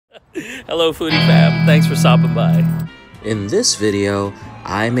Hello foodie fam, thanks for stopping by. In this video,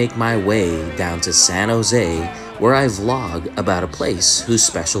 I make my way down to San Jose where I vlog about a place whose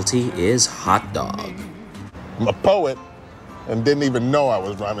specialty is hot dog. I'm a poet and didn't even know I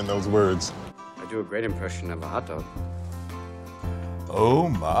was rhyming those words. I do a great impression of a hot dog. Oh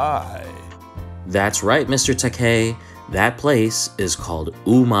my. That's right, Mr. Takei. That place is called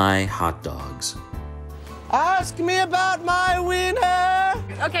UMAI Hotdogs. Ask me about my wiener!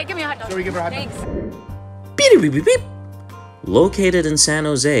 Okay, give me a hot dog. Shall we give her a hot dog? Thanks. Beep, beep, beep, beep. Located in San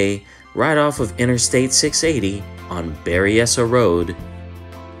Jose, right off of Interstate 680 on Berryessa Road,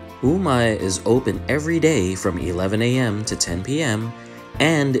 UMAI is open every day from 11 a.m. to 10 p.m.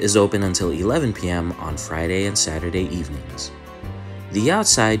 and is open until 11 p.m. on Friday and Saturday evenings. The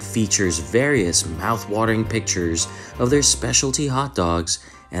outside features various mouth-watering pictures of their specialty hot dogs,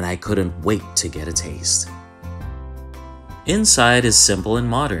 and I couldn't wait to get a taste. Inside is simple and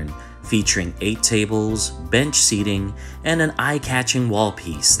modern, featuring 8 tables, bench seating, and an eye-catching wall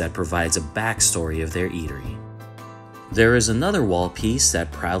piece that provides a backstory of their eatery. There is another wall piece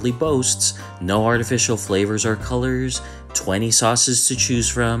that proudly boasts no artificial flavors or colors, 20 sauces to choose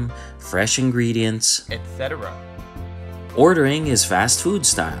from, fresh ingredients, Etc. Ordering is fast food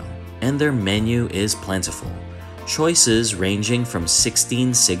style, and their menu is plentiful. Choices ranging from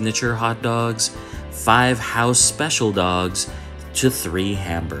 16 signature hot dogs, 5 house special dogs, to 3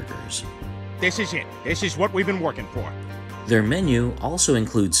 hamburgers. This is it. This is what we've been working for. Their menu also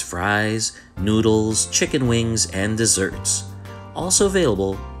includes fries, noodles, chicken wings, and desserts. Also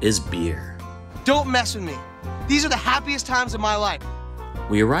available is beer. Don't mess with me. These are the happiest times of my life.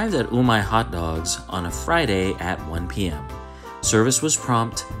 We arrived at UMAI Hotdogs on a Friday at 1 p.m. Service was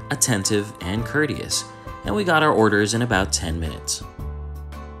prompt, attentive, and courteous, and we got our orders in about 10 minutes.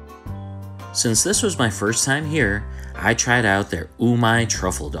 Since this was my first time here, I tried out their UMAI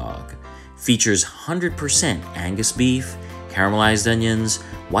Truffle Dog. Features 100% Angus beef, caramelized onions,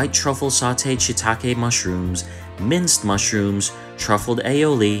 white truffle sauteed shiitake mushrooms, minced mushrooms, truffled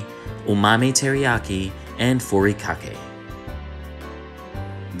aioli, umami teriyaki, and furikake.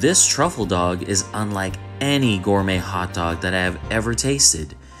 This truffle dog is unlike any gourmet hot dog that I have ever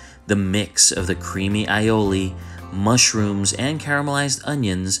tasted. The mix of the creamy aioli, mushrooms, and caramelized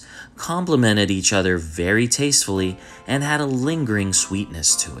onions complemented each other very tastefully and had a lingering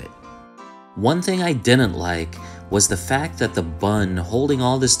sweetness to it. One thing I didn't like was the fact that the bun holding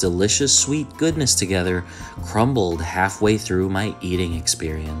all this delicious sweet goodness together crumbled halfway through my eating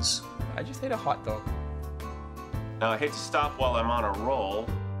experience. I just ate a hot dog. Now I hate to stop while I'm on a roll.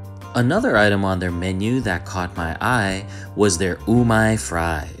 Another item on their menu that caught my eye was their UMAI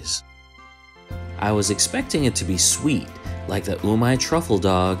fries. I was expecting it to be sweet, like the UMAI truffle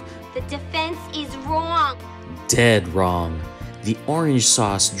dog. The defense is wrong. Dead wrong. The orange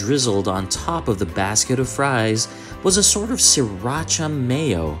sauce drizzled on top of the basket of fries was a sort of sriracha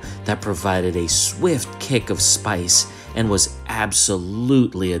mayo that provided a swift kick of spice and was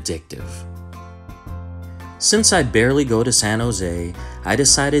absolutely addictive. Since I barely go to San Jose, I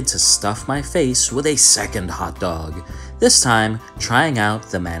decided to stuff my face with a second hot dog, this time trying out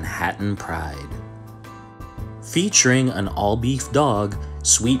the Manhattan Pride. Featuring an all-beef dog,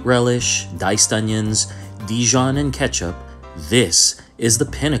 sweet relish, diced onions, Dijon, and ketchup, this is the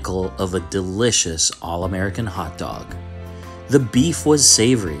pinnacle of a delicious all-American hot dog. The beef was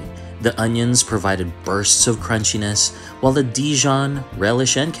savory, the onions provided bursts of crunchiness, while the Dijon,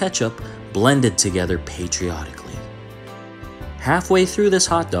 relish, and ketchup blended together patriotically. Halfway through this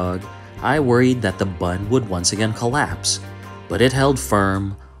hot dog, I worried that the bun would once again collapse, but it held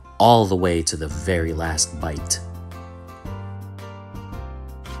firm all the way to the very last bite.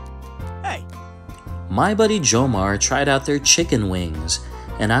 Hey. My buddy Jomar tried out their chicken wings,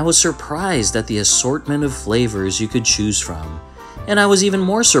 and I was surprised at the assortment of flavors you could choose from. And I was even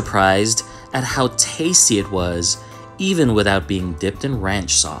more surprised at how tasty it was, even without being dipped in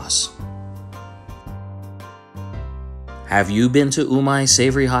ranch sauce. Have you been to UMAI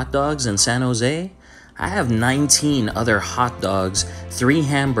Savory Hot Dogs in San Jose? I have 19 other hot dogs, 3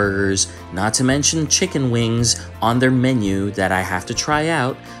 hamburgers, not to mention chicken wings on their menu that I have to try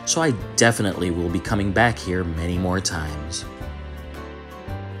out, so I definitely will be coming back here many more times.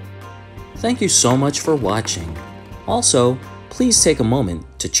 Thank you so much for watching. Also, please take a moment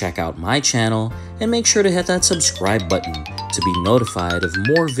to check out my channel and make sure to hit that subscribe button to be notified of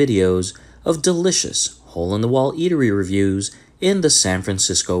more videos of delicious hole-in-the-wall eatery reviews in the San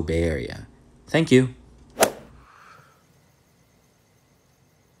Francisco Bay Area. Thank you.